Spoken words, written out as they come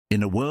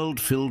In a world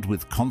filled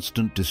with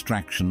constant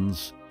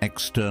distractions,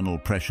 external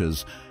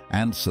pressures,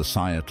 and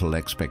societal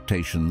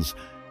expectations,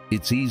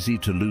 it's easy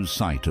to lose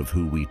sight of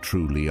who we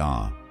truly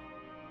are.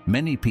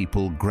 Many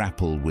people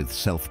grapple with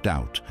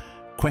self-doubt,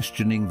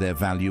 questioning their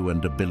value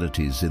and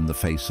abilities in the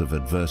face of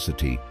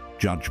adversity,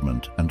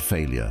 judgment, and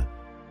failure.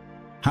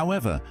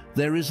 However,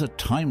 there is a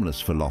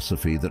timeless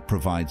philosophy that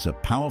provides a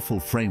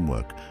powerful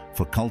framework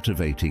for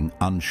cultivating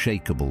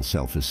unshakable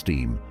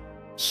self-esteem: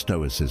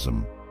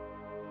 Stoicism.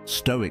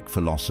 Stoic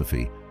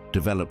philosophy,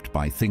 developed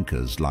by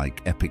thinkers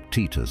like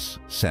Epictetus,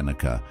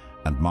 Seneca,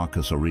 and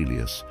Marcus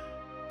Aurelius,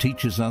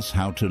 teaches us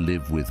how to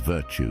live with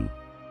virtue,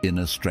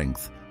 inner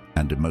strength,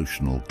 and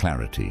emotional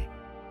clarity.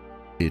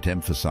 It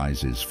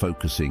emphasizes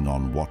focusing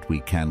on what we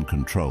can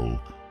control,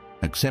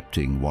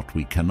 accepting what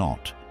we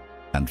cannot,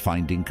 and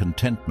finding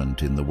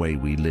contentment in the way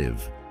we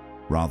live,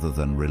 rather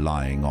than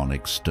relying on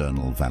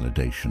external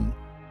validation.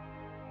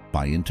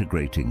 By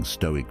integrating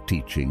Stoic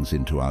teachings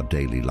into our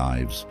daily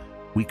lives,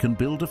 we can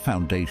build a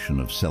foundation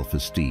of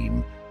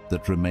self-esteem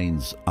that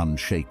remains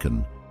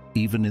unshaken,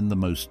 even in the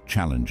most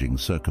challenging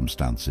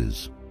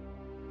circumstances.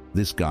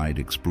 This guide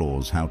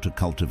explores how to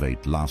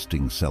cultivate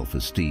lasting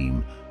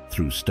self-esteem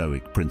through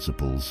Stoic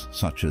principles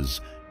such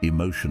as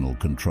emotional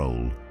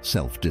control,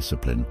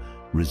 self-discipline,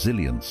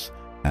 resilience,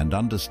 and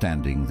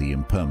understanding the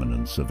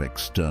impermanence of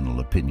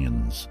external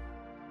opinions.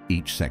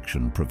 Each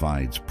section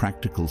provides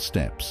practical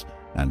steps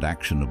and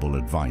actionable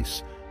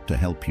advice to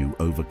help you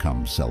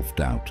overcome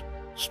self-doubt,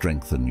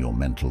 strengthen your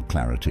mental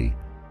clarity,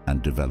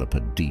 and develop a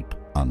deep,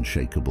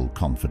 unshakable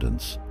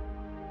confidence.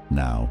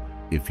 Now,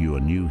 if you are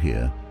new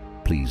here,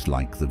 please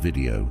like the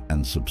video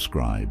and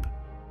subscribe.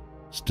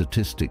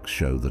 Statistics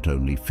show that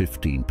only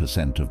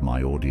 15% of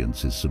my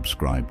audience is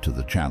subscribed to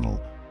the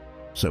channel,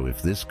 so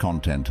if this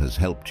content has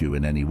helped you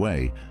in any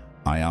way,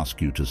 I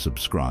ask you to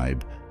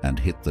subscribe and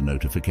hit the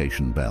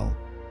notification bell.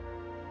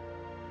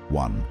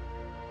 1.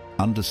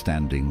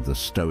 Understanding the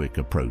Stoic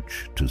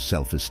approach to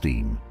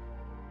self-esteem.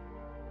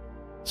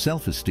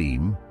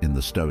 Self-esteem, in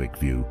the Stoic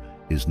view,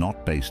 is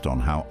not based on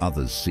how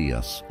others see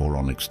us or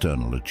on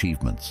external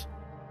achievements.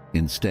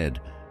 Instead,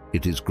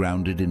 it is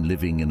grounded in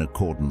living in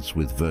accordance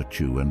with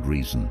virtue and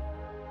reason.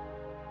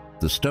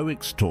 The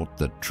Stoics taught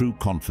that true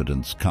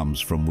confidence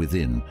comes from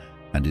within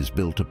and is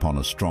built upon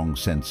a strong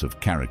sense of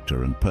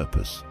character and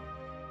purpose.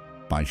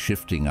 By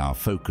shifting our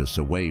focus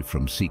away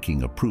from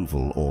seeking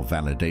approval or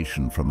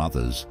validation from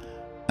others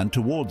and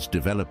towards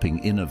developing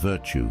inner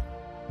virtue,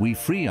 we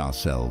free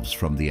ourselves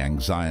from the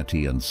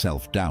anxiety and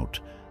self-doubt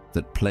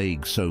that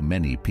plague so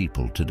many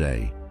people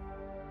today.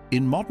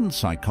 In modern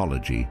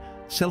psychology,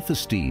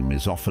 self-esteem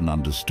is often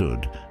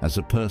understood as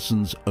a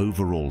person's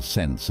overall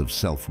sense of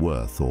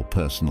self-worth or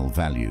personal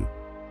value.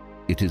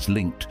 It is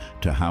linked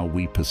to how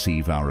we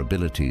perceive our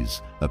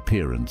abilities,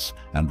 appearance,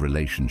 and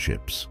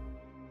relationships.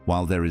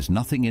 While there is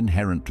nothing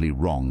inherently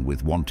wrong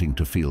with wanting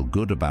to feel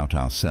good about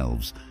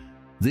ourselves,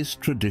 this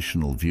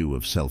traditional view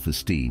of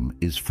self-esteem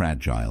is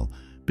fragile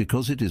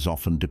because it is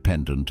often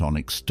dependent on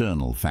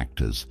external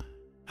factors: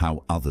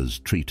 how others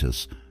treat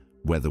us,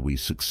 whether we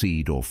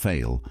succeed or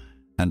fail,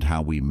 and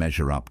how we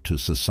measure up to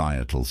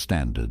societal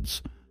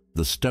standards.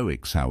 The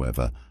Stoics,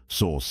 however,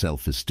 saw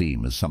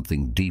self-esteem as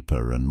something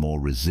deeper and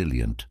more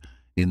resilient.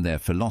 In their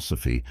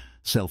philosophy,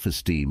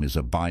 self-esteem is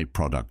a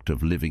byproduct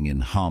of living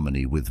in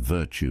harmony with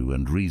virtue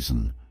and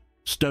reason.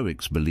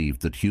 Stoics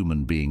believed that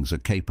human beings are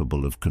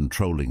capable of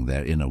controlling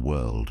their inner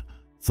world,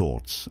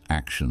 thoughts,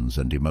 actions,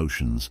 and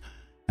emotions,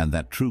 and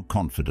that true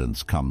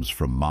confidence comes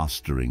from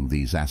mastering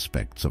these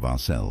aspects of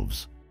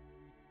ourselves.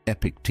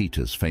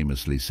 Epictetus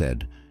famously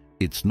said,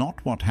 "It's not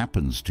what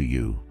happens to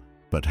you,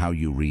 but how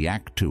you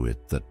react to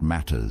it that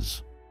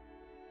matters."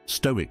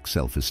 Stoic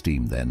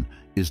self-esteem, then,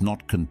 is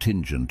not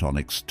contingent on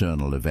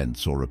external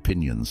events or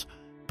opinions,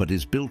 but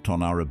is built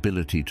on our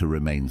ability to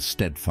remain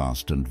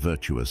steadfast and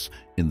virtuous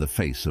in the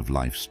face of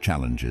life's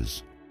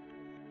challenges.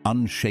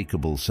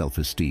 Unshakable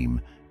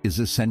self-esteem is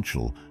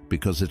essential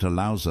because it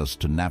allows us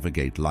to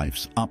navigate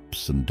life's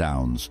ups and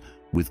downs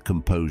with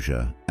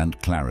composure and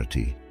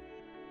clarity.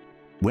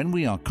 When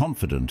we are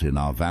confident in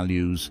our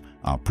values,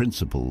 our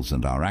principles,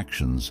 and our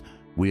actions,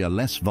 we are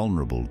less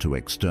vulnerable to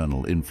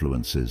external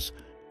influences,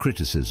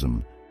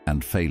 criticism,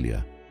 and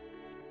failure.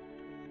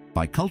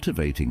 By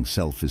cultivating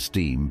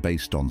self-esteem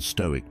based on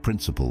Stoic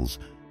principles,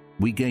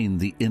 we gain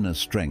the inner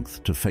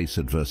strength to face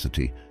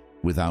adversity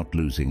without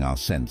losing our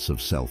sense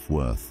of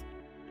self-worth.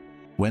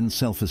 When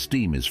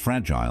self-esteem is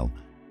fragile,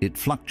 it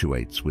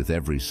fluctuates with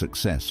every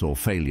success or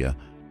failure,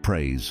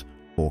 praise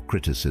or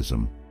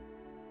criticism.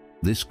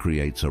 This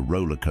creates a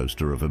roller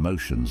coaster of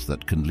emotions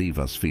that can leave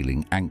us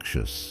feeling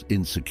anxious,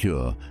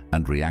 insecure,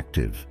 and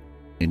reactive.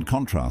 In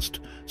contrast,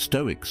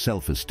 Stoic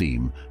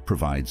self-esteem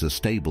provides a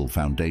stable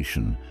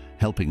foundation,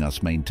 helping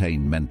us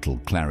maintain mental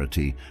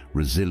clarity,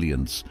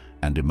 resilience,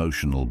 and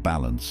emotional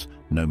balance,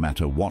 no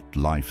matter what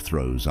life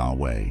throws our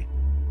way.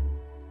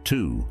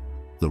 2.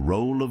 The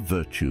role of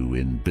virtue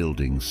in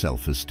building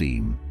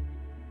self-esteem.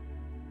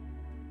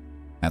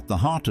 At the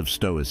heart of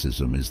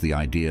Stoicism is the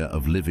idea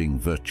of living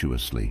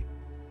virtuously.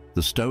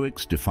 The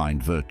Stoics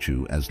defined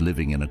virtue as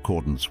living in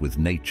accordance with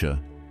nature,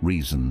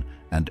 reason,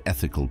 and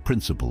ethical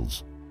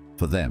principles.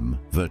 For them,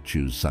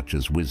 virtues such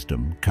as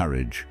wisdom,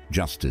 courage,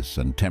 justice,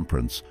 and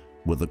temperance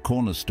were the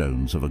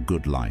cornerstones of a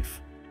good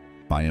life.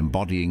 By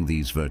embodying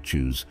these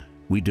virtues,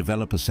 we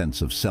develop a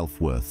sense of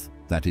self-worth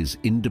that is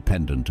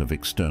independent of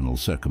external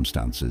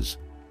circumstances.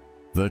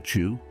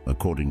 Virtue,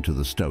 according to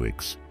the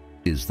Stoics,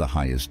 is the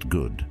highest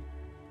good.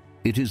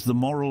 It is the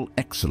moral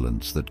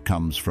excellence that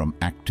comes from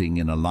acting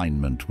in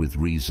alignment with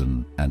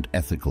reason and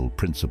ethical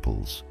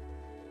principles.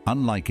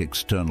 Unlike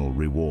external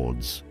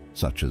rewards,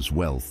 such as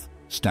wealth,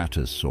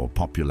 status, or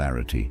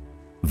popularity,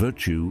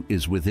 virtue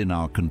is within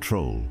our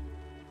control.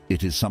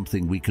 It is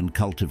something we can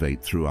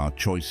cultivate through our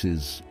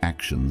choices,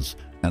 actions,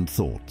 and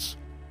thoughts.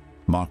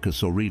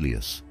 Marcus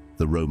Aurelius,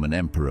 the Roman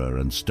emperor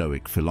and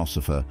Stoic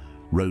philosopher,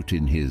 wrote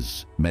in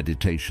his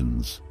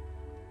Meditations,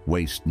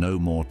 "Waste no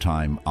more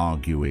time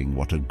arguing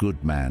what a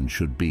good man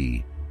should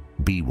be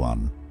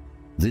one."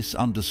 This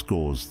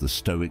underscores the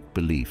Stoic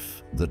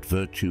belief that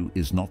virtue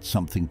is not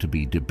something to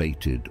be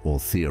debated or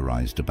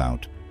theorized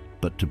about,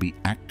 but to be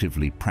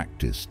actively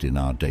practiced in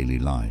our daily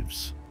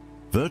lives.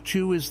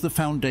 Virtue is the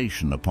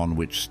foundation upon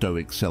which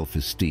Stoic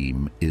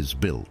self-esteem is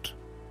built.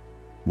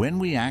 When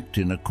we act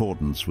in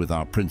accordance with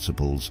our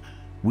principles,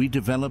 we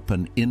develop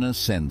an inner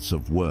sense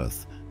of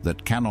worth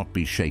that cannot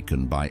be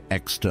shaken by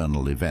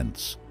external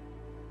events.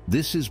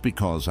 This is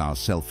because our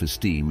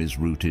self-esteem is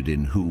rooted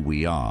in who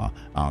we are,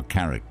 our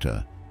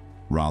character,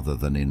 rather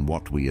than in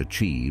what we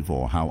achieve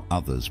or how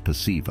others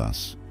perceive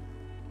us.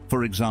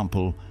 For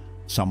example,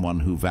 someone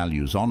who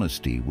values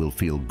honesty will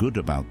feel good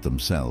about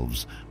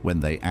themselves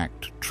when they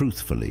act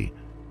truthfully,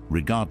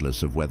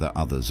 regardless of whether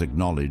others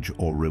acknowledge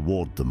or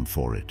reward them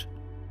for it.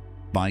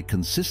 By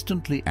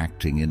consistently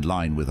acting in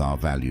line with our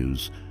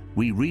values,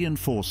 we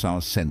reinforce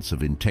our sense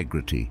of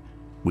integrity,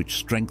 which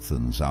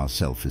strengthens our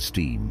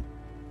self-esteem.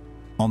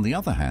 On the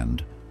other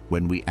hand,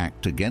 when we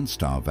act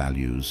against our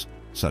values,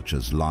 such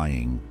as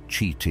lying,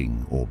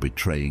 cheating, or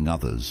betraying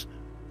others,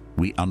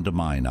 we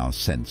undermine our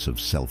sense of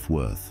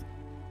self-worth.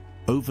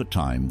 Over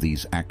time,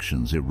 these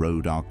actions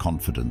erode our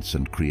confidence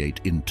and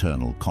create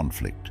internal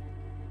conflict.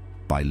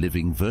 By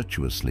living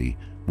virtuously,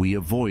 we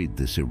avoid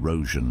this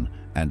erosion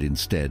and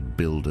instead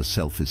build a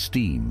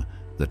self-esteem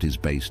that is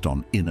based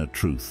on inner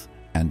truth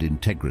and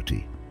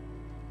integrity.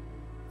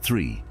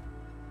 3.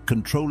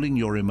 Controlling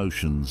your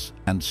emotions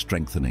and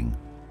strengthening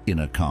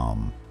inner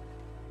calm.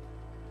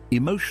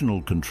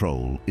 Emotional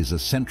control is a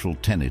central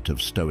tenet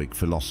of Stoic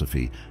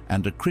philosophy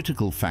and a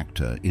critical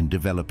factor in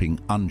developing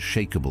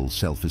unshakable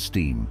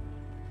self-esteem.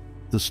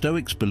 The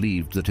Stoics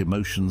believed that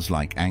emotions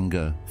like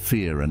anger,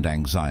 fear, and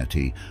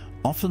anxiety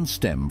often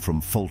stem from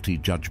faulty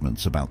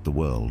judgments about the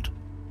world.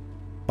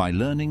 By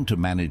learning to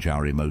manage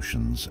our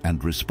emotions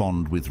and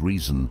respond with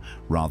reason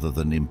rather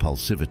than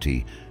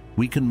impulsivity,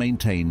 we can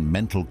maintain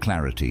mental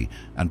clarity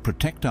and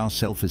protect our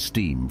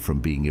self-esteem from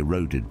being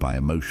eroded by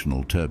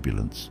emotional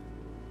turbulence.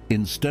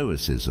 In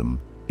Stoicism,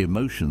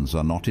 emotions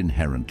are not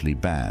inherently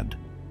bad.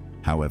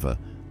 However,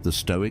 the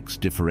Stoics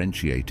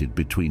differentiated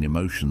between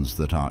emotions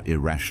that are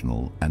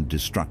irrational and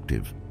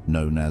destructive,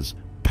 known as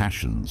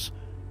passions,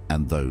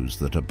 and those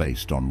that are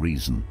based on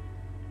reason.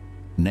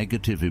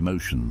 Negative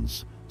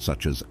emotions,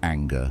 such as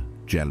anger,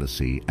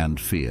 jealousy, and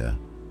fear,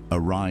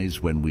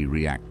 arise when we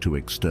react to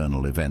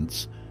external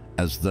events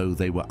as though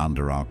they were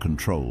under our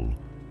control,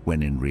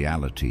 when in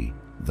reality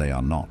they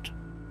are not.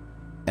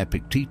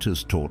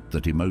 Epictetus taught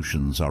that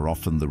emotions are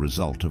often the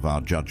result of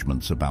our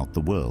judgments about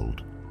the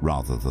world,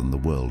 rather than the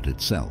world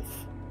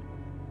itself.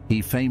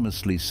 He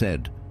famously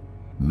said,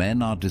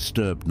 "Men are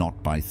disturbed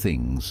not by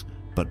things,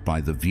 but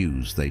by the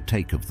views they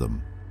take of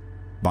them."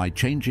 By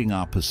changing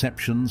our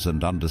perceptions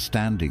and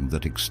understanding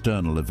that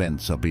external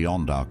events are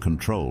beyond our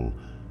control,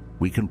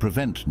 we can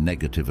prevent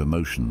negative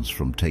emotions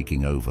from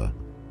taking over.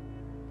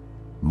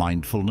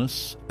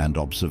 Mindfulness and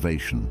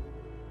observation.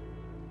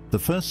 The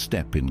first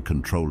step in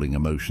controlling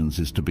emotions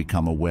is to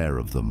become aware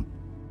of them.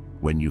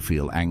 When you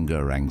feel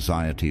anger,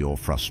 anxiety, or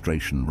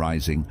frustration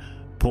rising,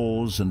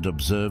 pause and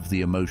observe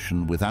the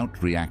emotion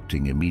without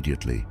reacting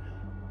immediately.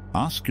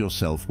 Ask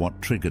yourself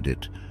what triggered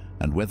it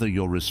and whether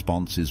your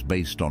response is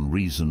based on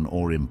reason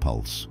or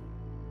impulse.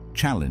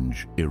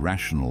 Challenge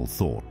irrational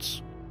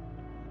thoughts.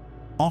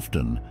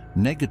 Often,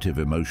 negative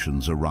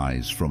emotions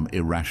arise from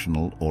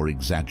irrational or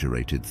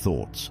exaggerated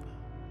thoughts.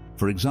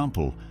 For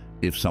example,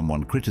 if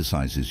someone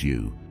criticizes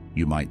you,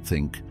 you might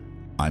think,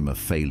 "I'm a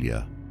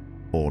failure,"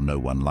 or "no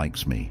one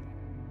likes me."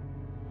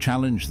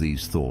 Challenge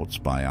these thoughts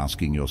by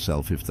asking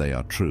yourself if they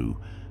are true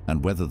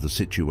and whether the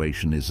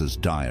situation is as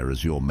dire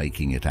as you're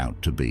making it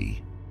out to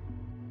be.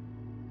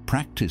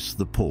 Practice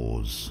the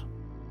pause.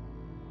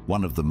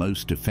 One of the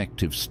most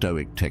effective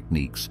Stoic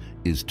techniques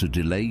is to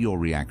delay your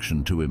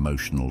reaction to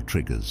emotional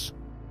triggers.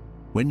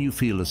 When you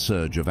feel a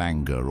surge of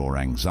anger or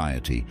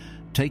anxiety,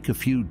 take a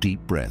few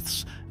deep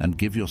breaths and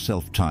give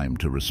yourself time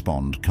to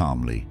respond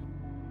calmly.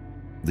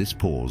 This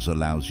pause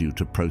allows you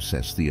to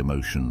process the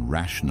emotion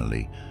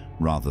rationally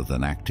rather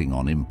than acting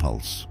on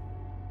impulse.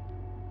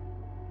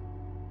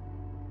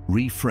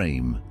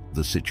 Reframe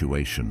the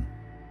situation.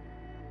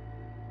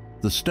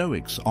 The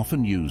Stoics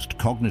often used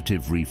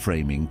cognitive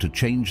reframing to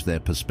change their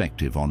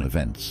perspective on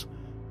events.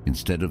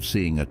 Instead of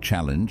seeing a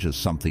challenge as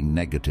something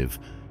negative,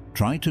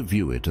 try to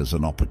view it as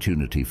an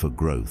opportunity for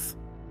growth.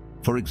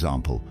 For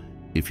example,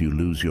 if you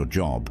lose your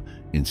job,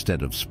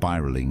 instead of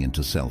spiraling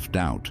into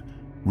self-doubt,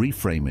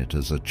 reframe it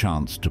as a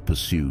chance to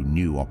pursue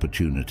new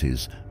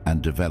opportunities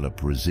and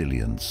develop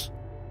resilience.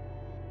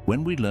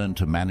 When we learn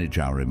to manage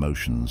our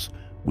emotions,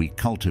 we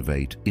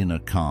cultivate inner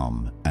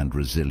calm and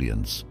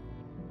resilience.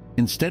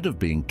 Instead of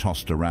being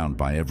tossed around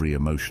by every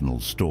emotional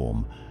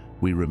storm,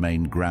 we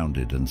remain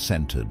grounded and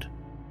centered.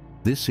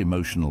 This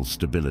emotional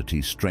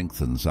stability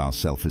strengthens our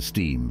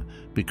self-esteem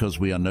because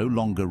we are no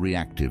longer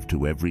reactive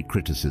to every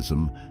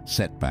criticism,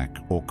 setback,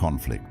 or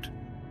conflict.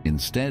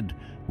 Instead,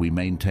 we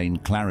maintain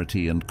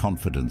clarity and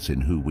confidence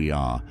in who we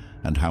are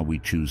and how we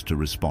choose to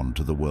respond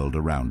to the world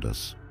around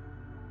us.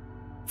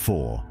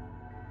 4.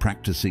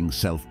 Practicing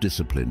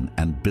self-discipline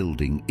and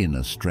building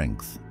inner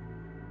strength.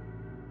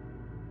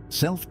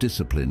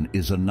 Self-discipline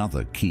is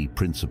another key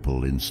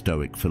principle in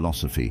Stoic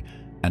philosophy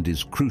and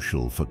is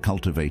crucial for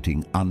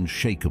cultivating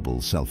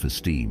unshakable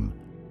self-esteem.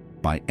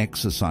 By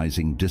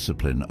exercising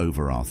discipline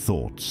over our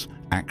thoughts,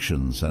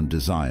 actions, and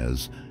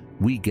desires,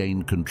 we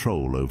gain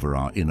control over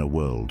our inner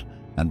world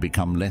and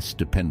become less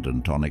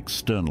dependent on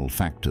external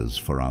factors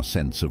for our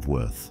sense of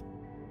worth.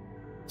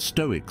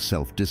 Stoic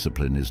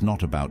self-discipline is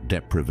not about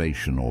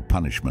deprivation or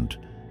punishment.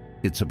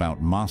 It's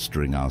about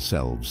mastering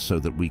ourselves so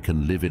that we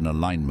can live in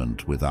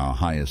alignment with our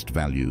highest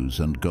values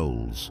and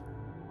goals.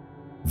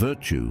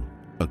 Virtue,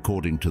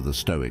 according to the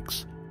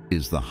Stoics,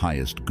 is the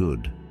highest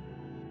good.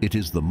 It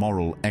is the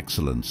moral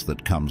excellence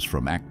that comes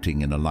from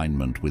acting in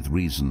alignment with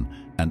reason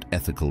and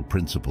ethical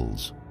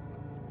principles.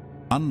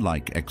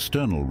 Unlike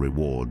external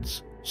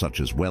rewards, such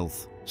as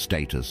wealth,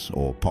 status,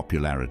 or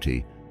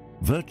popularity,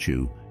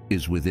 virtue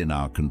is within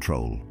our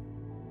control.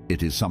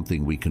 It is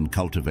something we can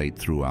cultivate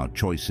through our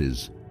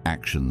choices,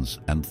 actions,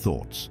 and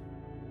thoughts.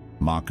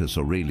 Marcus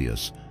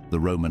Aurelius, the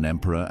Roman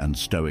emperor and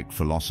Stoic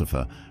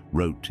philosopher,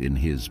 wrote in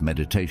his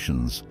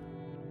Meditations,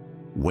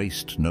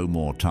 "Waste no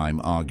more time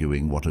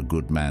arguing what a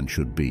good man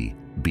should be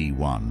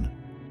one."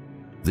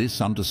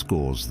 This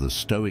underscores the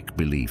Stoic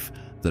belief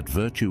that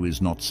virtue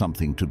is not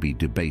something to be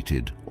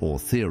debated or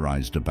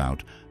theorized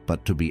about,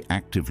 but to be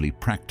actively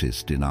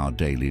practiced in our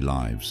daily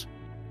lives.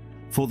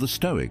 For the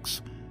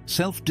Stoics,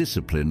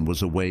 self-discipline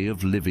was a way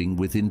of living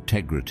with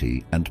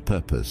integrity and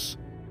purpose.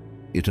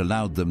 It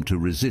allowed them to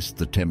resist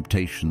the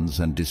temptations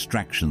and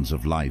distractions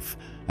of life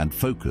and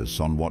focus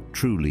on what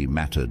truly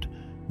mattered,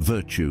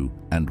 virtue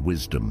and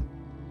wisdom.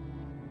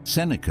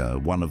 Seneca,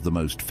 one of the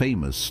most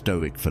famous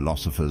Stoic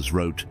philosophers,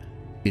 wrote,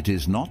 "It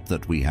is not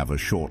that we have a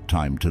short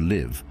time to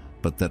live,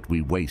 but that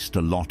we waste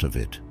a lot of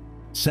it."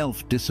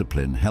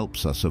 Self-discipline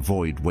helps us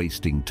avoid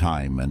wasting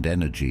time and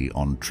energy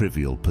on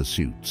trivial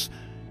pursuits,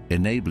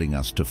 enabling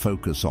us to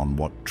focus on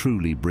what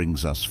truly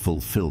brings us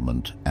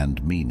fulfillment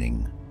and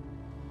meaning.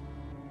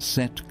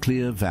 Set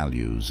clear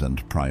values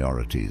and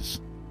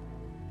priorities.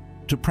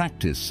 To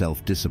practice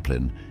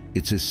self-discipline,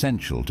 it's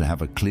essential to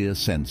have a clear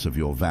sense of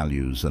your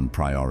values and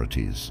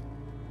priorities.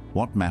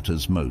 What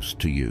matters most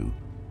to you?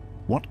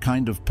 What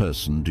kind of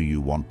person do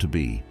you want to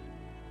be?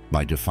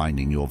 By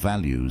defining your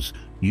values,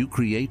 you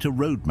create a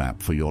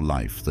roadmap for your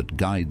life that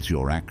guides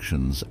your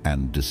actions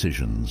and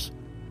decisions.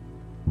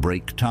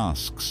 Break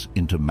tasks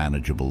into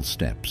manageable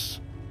steps.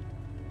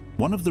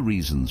 One of the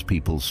reasons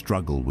people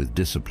struggle with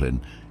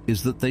discipline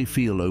is that they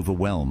feel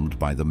overwhelmed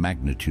by the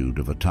magnitude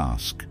of a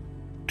task.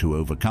 To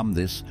overcome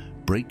this,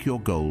 break your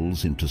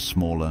goals into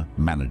smaller,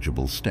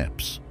 manageable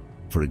steps.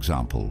 For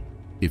example,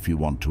 if you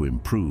want to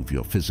improve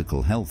your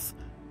physical health,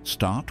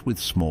 start with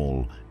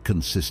small,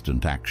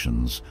 consistent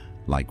actions,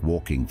 like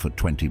walking for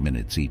 20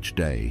 minutes each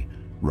day,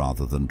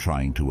 rather than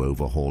trying to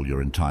overhaul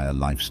your entire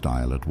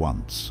lifestyle at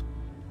once.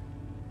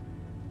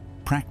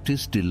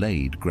 Practice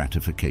delayed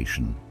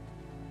gratification.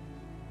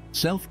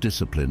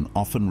 Self-discipline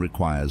often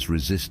requires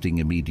resisting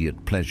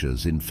immediate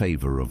pleasures in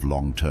favor of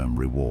long-term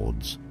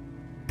rewards.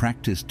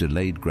 Practice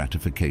delayed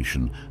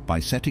gratification by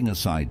setting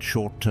aside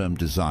short-term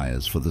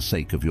desires for the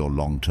sake of your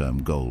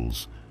long-term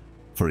goals.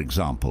 For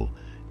example,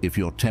 if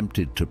you're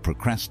tempted to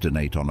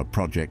procrastinate on a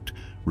project,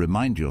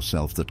 remind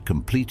yourself that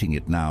completing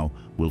it now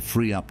will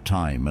free up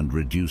time and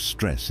reduce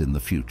stress in the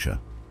future.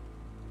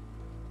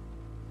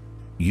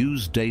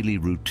 Use daily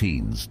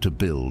routines to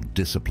build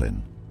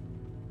discipline.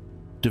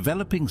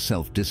 Developing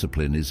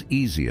self-discipline is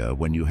easier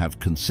when you have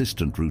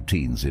consistent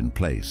routines in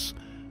place.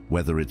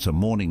 Whether it's a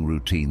morning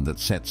routine that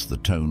sets the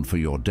tone for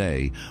your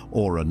day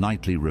or a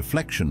nightly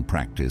reflection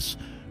practice,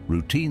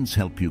 routines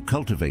help you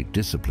cultivate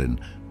discipline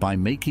by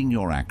making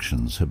your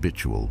actions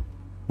habitual.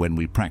 When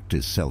we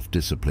practice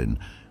self-discipline,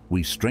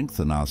 we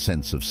strengthen our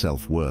sense of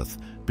self-worth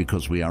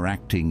because we are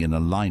acting in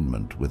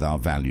alignment with our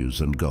values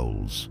and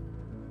goals.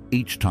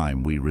 Each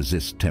time we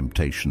resist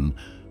temptation,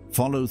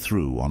 follow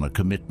through on a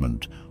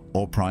commitment,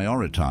 or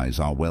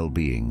prioritize our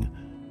well-being,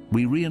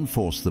 we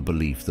reinforce the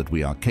belief that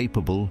we are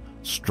capable,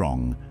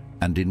 strong,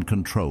 and in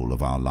control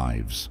of our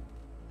lives.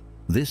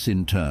 This,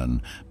 in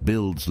turn,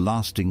 builds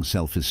lasting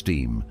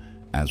self-esteem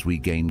as we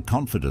gain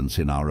confidence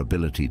in our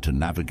ability to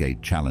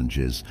navigate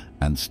challenges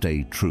and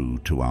stay true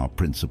to our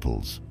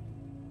principles.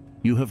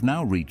 You have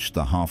now reached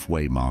the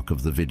halfway mark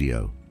of the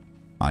video.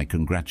 I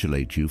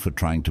congratulate you for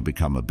trying to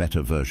become a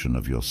better version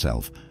of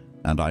yourself,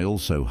 and I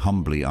also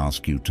humbly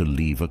ask you to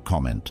leave a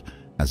comment,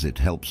 as it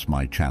helps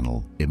my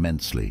channel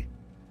immensely.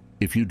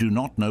 If you do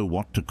not know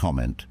what to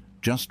comment,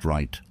 just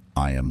write,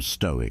 "I am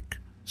Stoic,"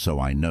 so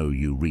I know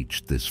you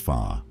reached this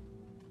far.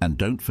 And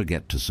don't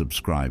forget to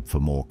subscribe for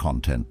more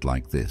content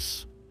like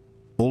this.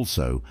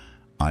 Also,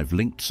 I've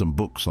linked some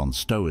books on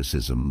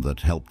Stoicism that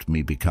helped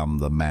me become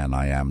the man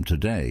I am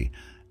today,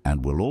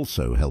 and will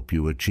also help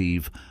you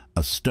achieve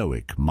a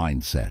Stoic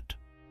mindset.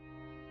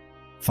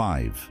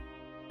 5.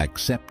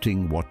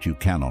 Accepting what you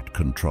cannot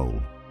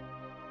control.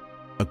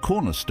 A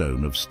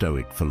cornerstone of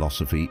Stoic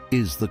philosophy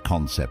is the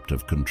concept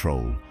of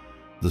control.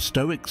 The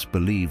Stoics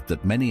believed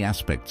that many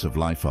aspects of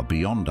life are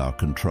beyond our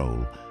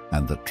control,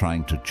 and that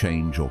trying to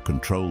change or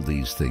control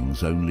these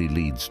things only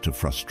leads to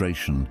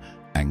frustration,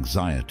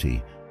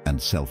 anxiety,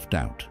 and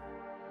self-doubt.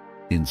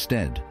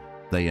 Instead,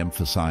 they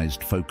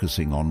emphasized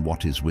focusing on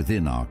what is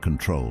within our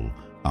control,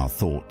 our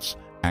thoughts,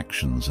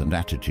 actions, and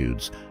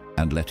attitudes,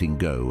 and letting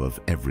go of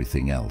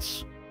everything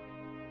else.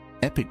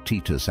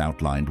 Epictetus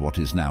outlined what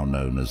is now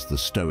known as the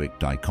Stoic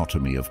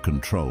dichotomy of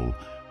control,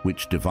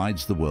 which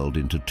divides the world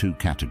into two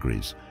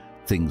categories: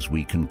 things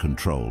we can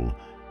control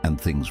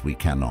and things we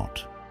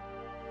cannot.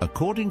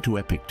 According to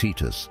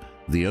Epictetus,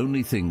 the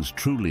only things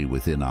truly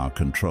within our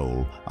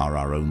control are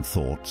our own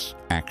thoughts,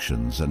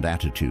 actions, and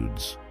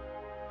attitudes.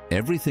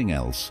 Everything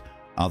else,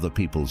 other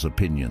people's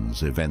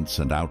opinions, events,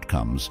 and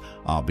outcomes,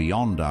 are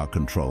beyond our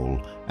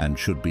control and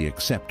should be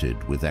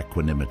accepted with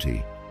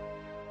equanimity.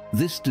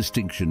 This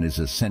distinction is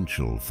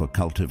essential for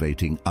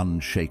cultivating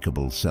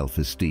unshakable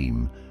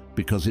self-esteem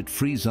because it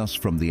frees us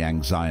from the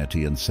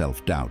anxiety and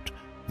self-doubt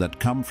that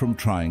come from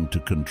trying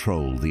to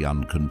control the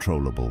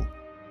uncontrollable.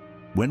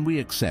 When we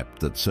accept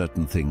that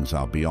certain things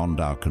are beyond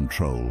our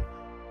control,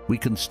 we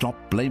can stop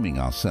blaming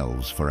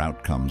ourselves for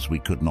outcomes we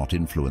could not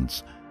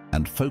influence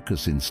and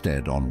focus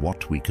instead on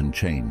what we can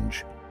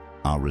change,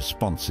 our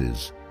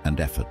responses and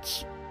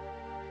efforts.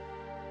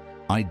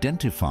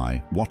 Identify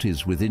what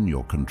is within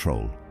your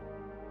control.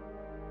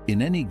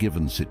 In any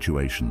given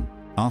situation,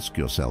 ask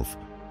yourself,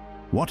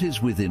 what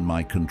is within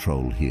my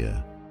control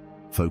here?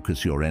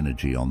 Focus your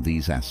energy on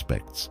these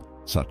aspects,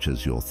 such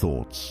as your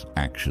thoughts,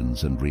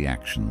 actions, and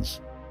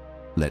reactions.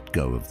 Let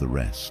go of the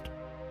rest.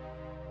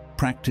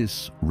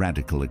 Practice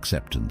radical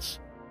acceptance.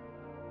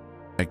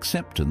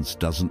 Acceptance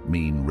doesn't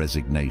mean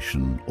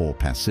resignation or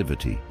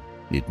passivity.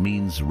 It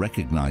means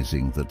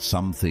recognizing that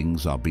some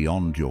things are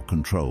beyond your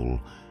control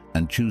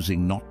and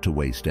choosing not to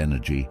waste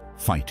energy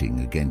fighting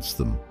against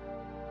them.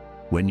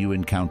 When you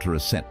encounter a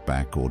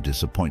setback or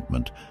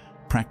disappointment,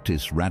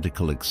 practice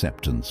radical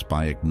acceptance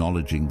by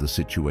acknowledging the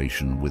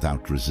situation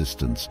without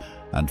resistance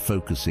and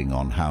focusing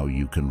on how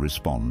you can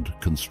respond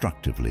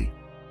constructively.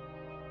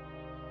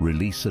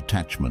 Release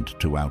attachment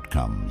to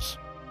outcomes.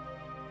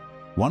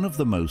 One of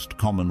the most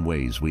common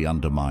ways we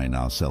undermine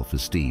our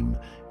self-esteem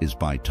is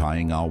by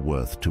tying our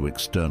worth to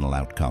external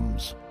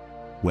outcomes,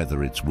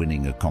 whether it's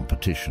winning a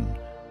competition,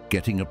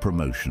 getting a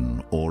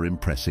promotion, or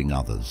impressing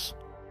others.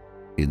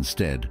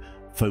 Instead,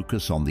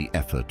 focus on the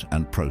effort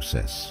and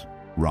process,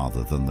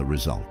 rather than the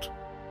result.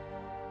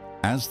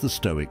 As the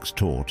Stoics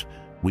taught,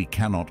 we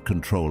cannot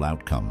control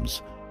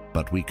outcomes,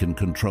 but we can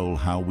control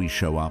how we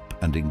show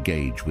up and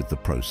engage with the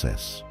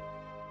process.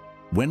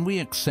 When we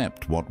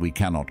accept what we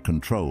cannot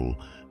control,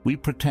 we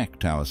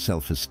protect our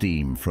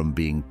self-esteem from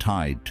being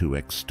tied to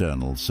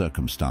external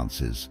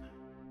circumstances.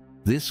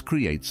 This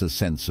creates a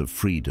sense of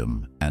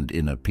freedom and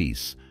inner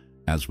peace,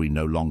 as we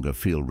no longer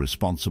feel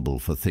responsible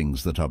for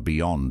things that are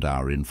beyond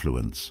our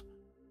influence.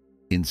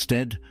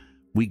 Instead,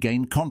 we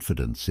gain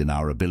confidence in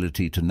our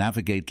ability to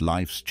navigate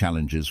life's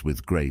challenges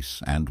with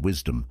grace and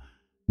wisdom,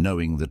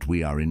 knowing that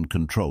we are in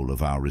control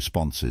of our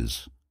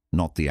responses,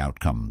 not the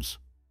outcomes.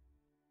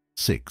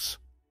 6.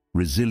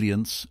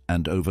 Resilience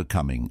and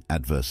overcoming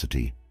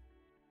adversity.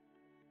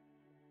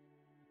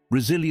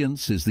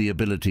 Resilience is the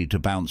ability to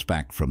bounce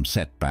back from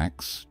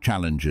setbacks,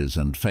 challenges,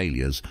 and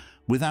failures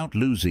without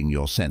losing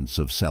your sense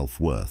of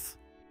self-worth.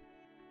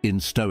 In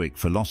Stoic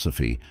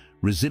philosophy,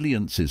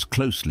 resilience is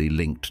closely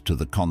linked to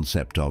the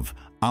concept of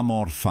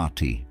amor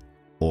fati,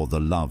 or the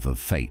love of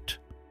fate.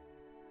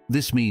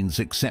 This means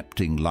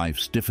accepting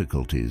life's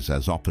difficulties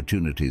as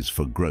opportunities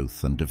for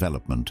growth and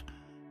development,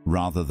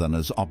 rather than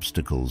as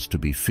obstacles to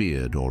be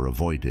feared or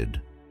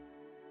avoided.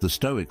 The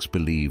Stoics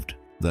believed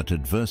that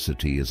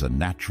adversity is a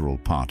natural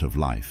part of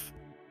life,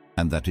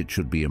 and that it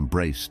should be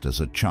embraced as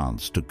a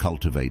chance to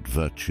cultivate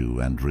virtue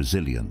and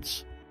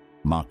resilience.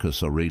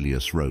 Marcus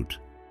Aurelius wrote,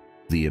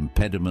 "The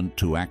impediment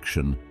to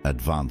action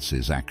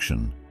advances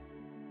action.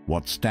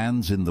 What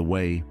stands in the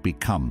way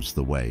becomes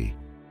the way."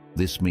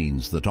 This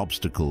means that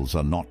obstacles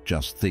are not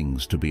just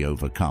things to be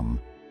overcome,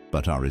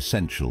 but are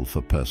essential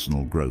for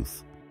personal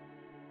growth.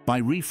 By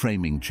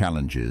reframing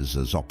challenges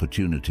as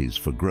opportunities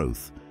for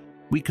growth,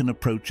 We can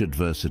approach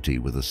adversity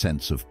with a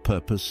sense of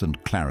purpose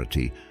and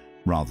clarity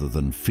rather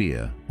than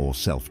fear or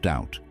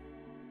self-doubt.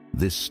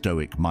 This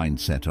Stoic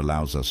mindset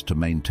allows us to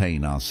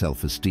maintain our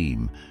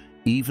self-esteem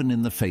even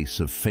in the face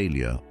of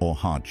failure or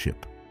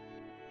hardship.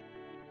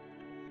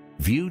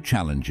 View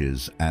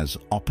challenges as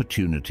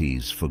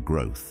opportunities for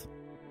growth.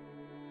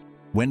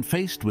 When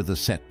faced with a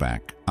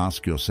setback,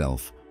 ask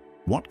yourself,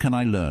 what can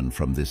I learn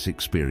from this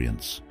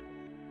experience?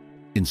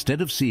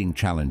 Instead of seeing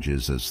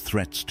challenges as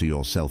threats to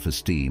your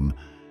self-esteem,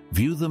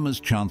 view them as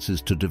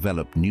chances to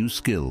develop new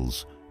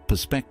skills,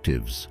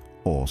 perspectives,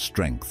 or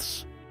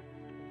strengths.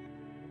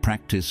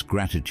 Practice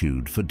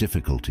gratitude for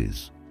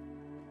difficulties.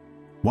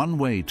 One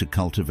way to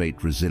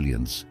cultivate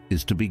resilience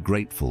is to be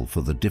grateful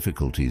for the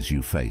difficulties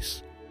you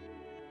face.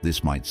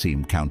 This might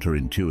seem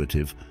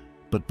counterintuitive,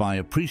 but by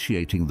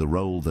appreciating the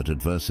role that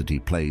adversity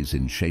plays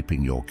in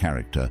shaping your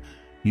character,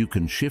 you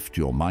can shift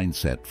your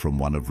mindset from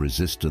one of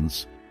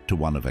resistance to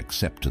one of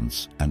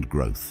acceptance and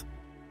growth.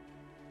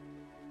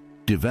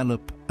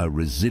 Develop a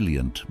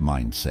resilient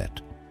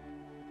mindset.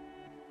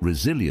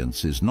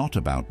 Resilience is not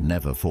about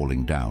never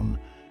falling down,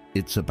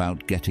 it's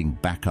about getting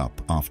back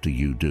up after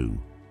you do.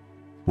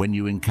 When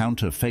you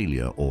encounter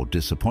failure or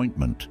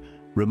disappointment,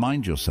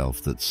 remind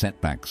yourself that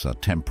setbacks are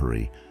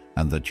temporary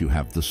and that you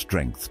have the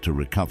strength to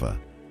recover.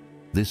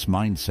 This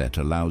mindset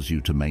allows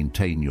you to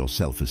maintain your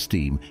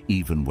self-esteem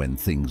even when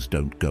things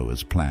don't go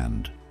as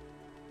planned.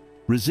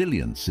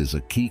 Resilience is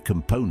a key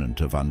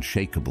component of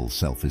unshakable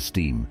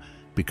self-esteem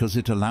because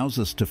it allows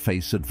us to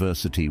face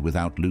adversity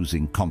without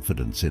losing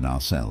confidence in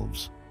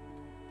ourselves.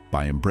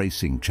 By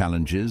embracing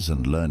challenges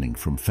and learning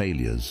from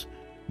failures,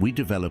 we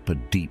develop a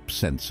deep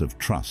sense of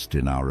trust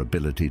in our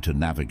ability to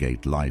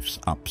navigate life's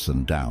ups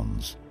and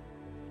downs.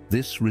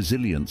 This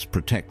resilience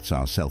protects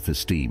our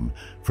self-esteem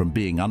from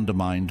being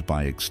undermined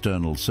by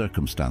external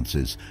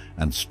circumstances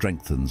and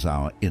strengthens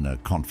our inner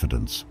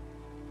confidence.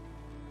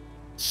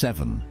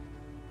 7.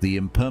 The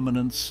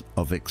impermanence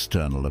of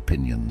external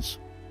opinions.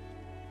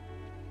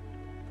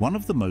 One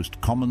of the most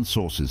common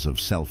sources of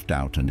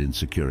self-doubt and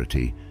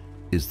insecurity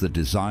is the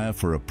desire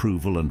for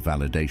approval and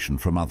validation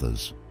from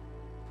others.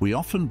 We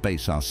often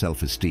base our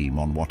self-esteem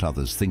on what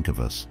others think of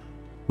us,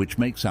 which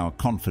makes our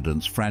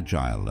confidence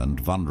fragile and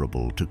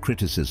vulnerable to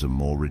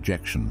criticism or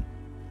rejection.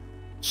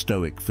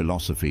 Stoic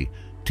philosophy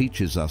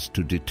teaches us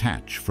to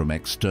detach from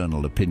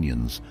external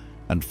opinions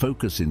and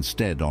focus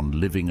instead on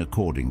living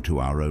according to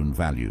our own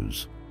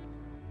values.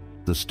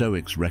 The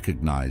Stoics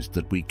recognized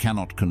that we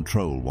cannot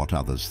control what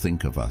others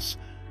think of us,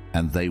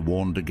 and they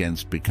warned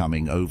against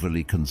becoming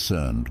overly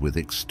concerned with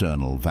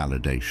external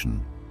validation.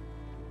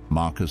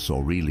 Marcus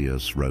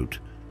Aurelius wrote,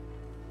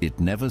 "It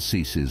never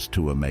ceases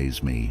to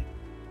amaze me.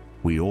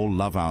 We all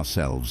love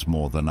ourselves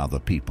more than other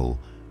people,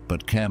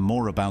 but care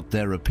more about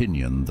their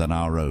opinion than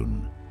our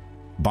own."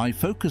 By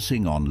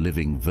focusing on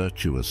living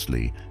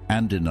virtuously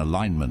and in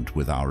alignment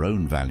with our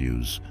own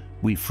values,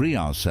 we free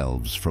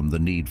ourselves from the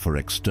need for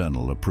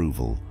external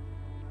approval.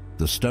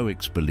 The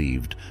Stoics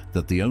believed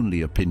that the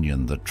only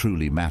opinion that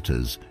truly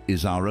matters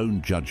is our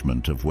own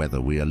judgment of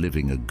whether we are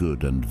living a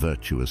good and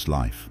virtuous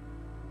life.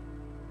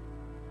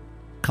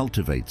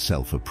 Cultivate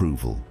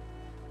self-approval.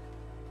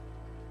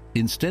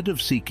 Instead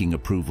of seeking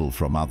approval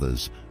from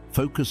others,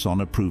 focus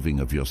on approving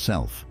of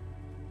yourself.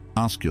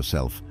 Ask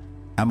yourself,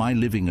 am I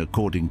living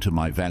according to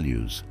my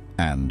values?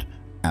 And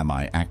am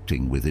I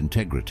acting with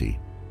integrity?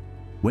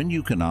 When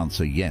you can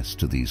answer yes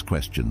to these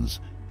questions,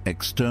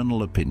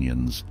 external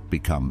opinions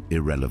become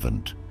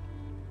irrelevant.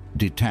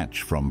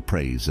 Detach from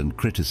praise and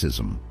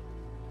criticism.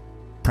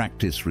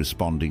 Practice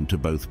responding to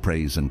both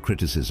praise and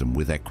criticism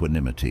with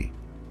equanimity.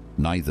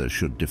 Neither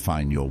should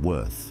define your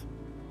worth.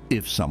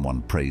 If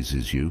someone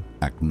praises you,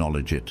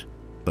 acknowledge it,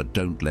 but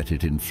don't let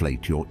it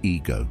inflate your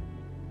ego.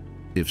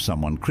 If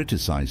someone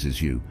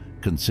criticizes you,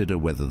 consider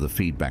whether the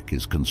feedback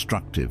is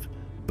constructive,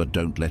 but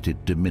don't let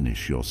it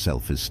diminish your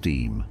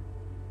self-esteem.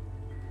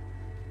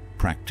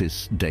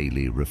 Practice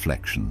daily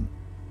reflection.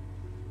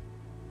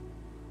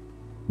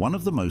 One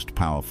of the most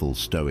powerful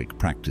Stoic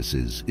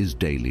practices is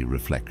daily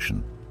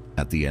reflection.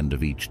 At the end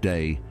of each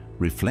day,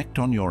 reflect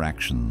on your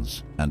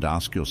actions and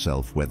ask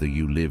yourself whether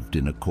you lived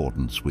in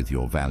accordance with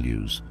your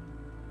values.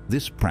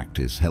 This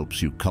practice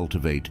helps you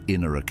cultivate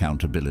inner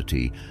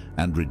accountability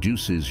and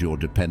reduces your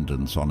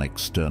dependence on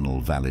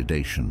external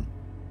validation.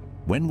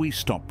 When we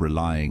stop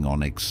relying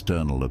on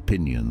external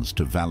opinions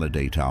to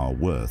validate our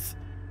worth,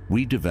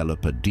 we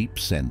develop a deep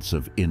sense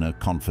of inner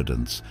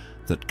confidence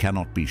that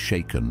cannot be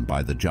shaken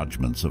by the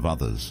judgments of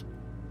others.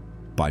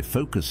 By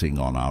focusing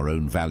on our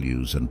own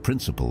values and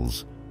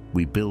principles,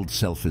 we build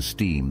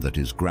self-esteem that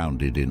is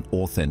grounded in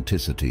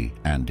authenticity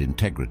and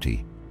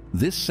integrity.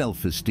 This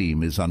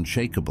self-esteem is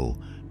unshakable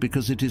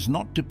because it is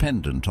not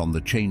dependent on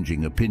the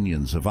changing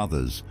opinions of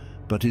others,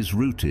 but is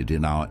rooted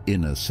in our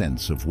inner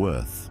sense of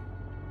worth.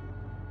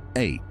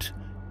 8.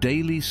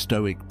 Daily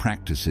Stoic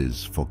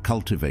practices for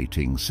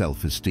cultivating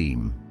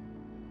self-esteem.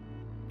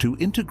 To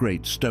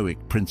integrate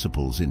Stoic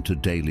principles into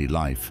daily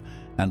life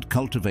and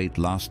cultivate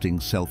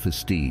lasting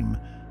self-esteem,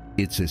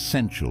 It's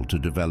essential to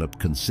develop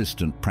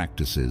consistent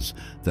practices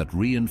that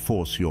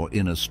reinforce your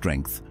inner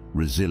strength,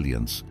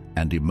 resilience,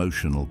 and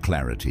emotional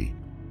clarity.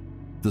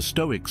 The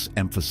Stoics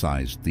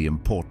emphasized the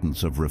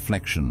importance of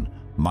reflection,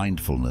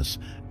 mindfulness,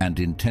 and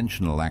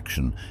intentional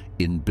action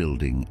in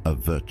building a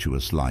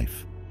virtuous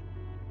life.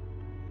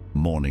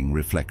 Morning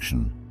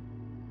reflection.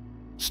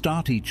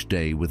 Start each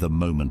day with a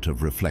moment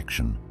of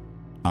reflection.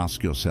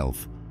 Ask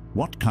yourself,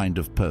 what kind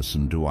of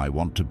person do I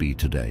want to be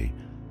today?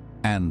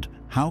 And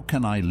how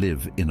can I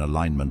live in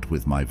alignment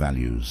with my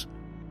values?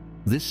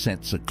 This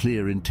sets a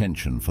clear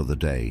intention for the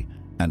day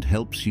and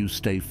helps you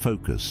stay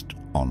focused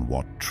on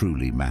what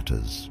truly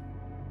matters.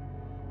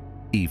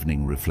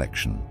 Evening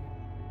reflection.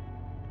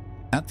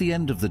 At the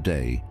end of the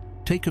day,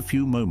 take a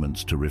few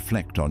moments to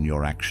reflect on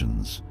your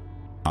actions.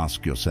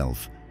 Ask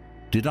yourself,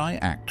 did I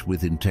act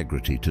with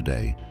integrity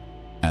today?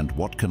 And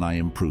what can I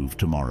improve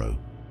tomorrow?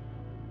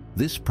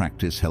 This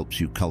practice helps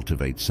you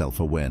cultivate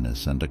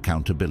self-awareness and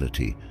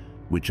accountability,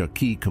 which are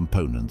key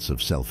components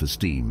of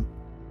self-esteem.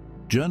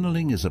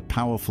 Journaling is a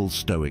powerful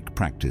Stoic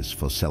practice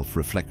for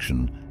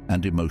self-reflection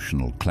and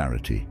emotional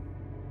clarity.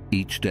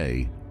 Each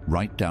day,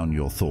 write down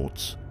your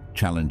thoughts,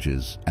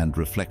 challenges, and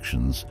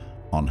reflections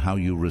on how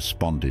you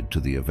responded to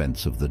the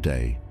events of the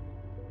day.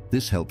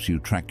 This helps you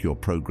track your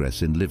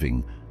progress in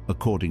living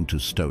according to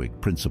Stoic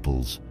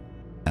principles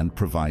and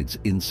provides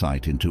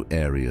insight into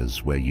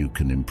areas where you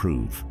can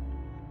improve.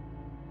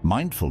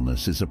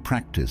 Mindfulness is a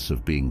practice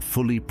of being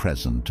fully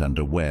present and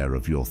aware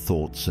of your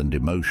thoughts and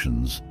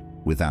emotions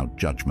without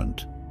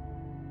judgment.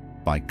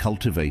 By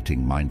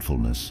cultivating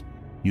mindfulness,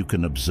 you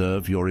can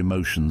observe your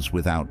emotions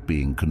without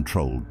being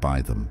controlled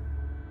by them.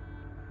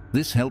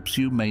 This helps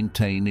you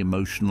maintain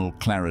emotional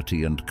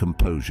clarity and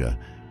composure,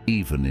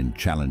 even in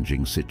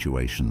challenging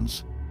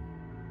situations.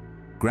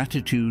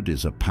 Gratitude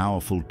is a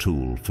powerful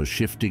tool for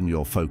shifting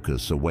your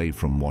focus away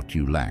from what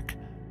you lack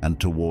and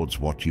towards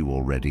what you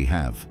already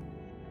have.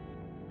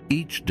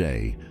 Each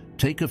day,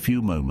 take a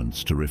few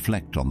moments to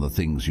reflect on the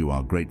things you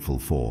are grateful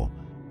for,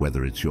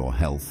 whether it's your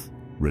health,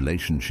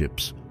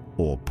 relationships,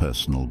 or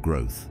personal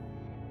growth.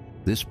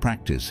 This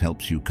practice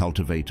helps you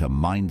cultivate a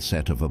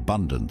mindset of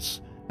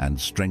abundance and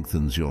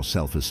strengthens your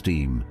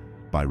self-esteem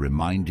by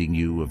reminding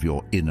you of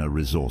your inner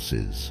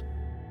resources.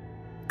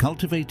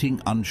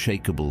 Cultivating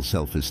unshakable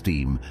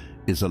self-esteem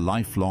is a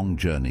lifelong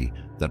journey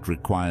that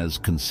requires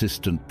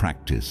consistent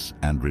practice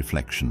and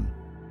reflection.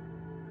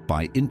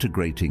 By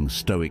integrating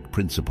Stoic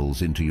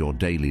principles into your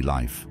daily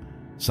life,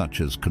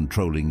 such as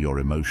controlling your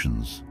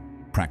emotions,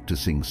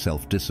 practicing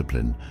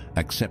self-discipline,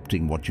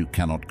 accepting what you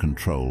cannot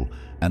control,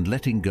 and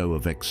letting go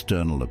of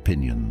external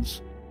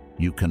opinions,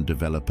 you can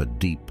develop a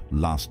deep,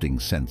 lasting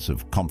sense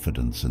of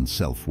confidence and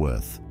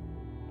self-worth.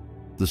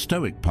 The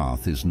Stoic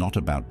path is not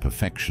about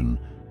perfection,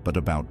 but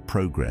about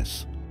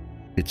progress.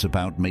 It's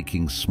about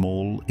making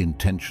small,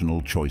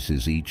 intentional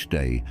choices each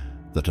day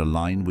that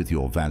align with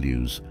your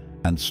values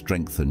and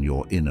strengthen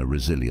your inner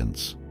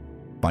resilience.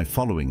 By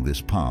following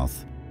this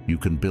path, you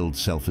can build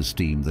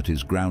self-esteem that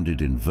is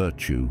grounded in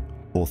virtue,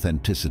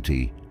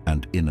 authenticity,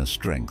 and inner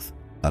strength,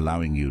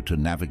 allowing you to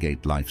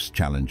navigate life's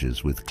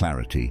challenges with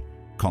clarity,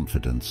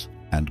 confidence,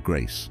 and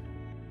grace.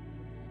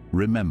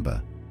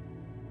 Remember,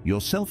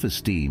 your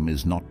self-esteem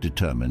is not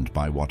determined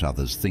by what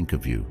others think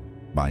of you,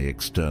 by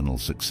external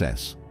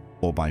success,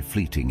 or by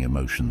fleeting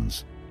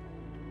emotions.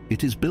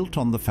 It is built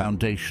on the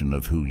foundation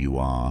of who you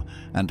are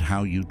and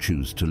how you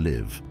choose to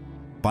live.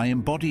 By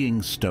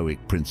embodying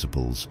Stoic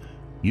principles,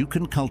 you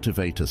can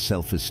cultivate a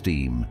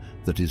self-esteem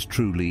that is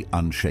truly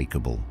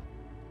unshakable.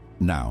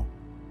 Now,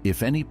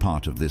 if any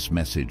part of this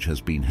message has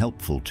been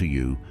helpful to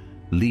you,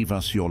 leave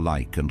us your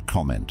like and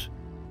comment,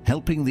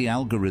 helping the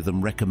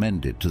algorithm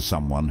recommend it to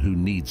someone who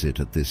needs it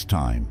at this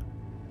time.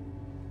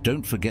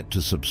 Don't forget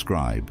to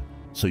subscribe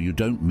so you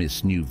don't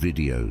miss new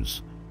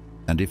videos.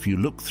 And if you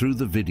look through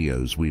the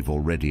videos we've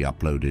already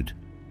uploaded,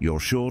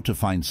 you're sure to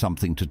find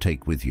something to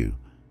take with you.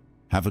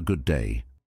 Have a good day.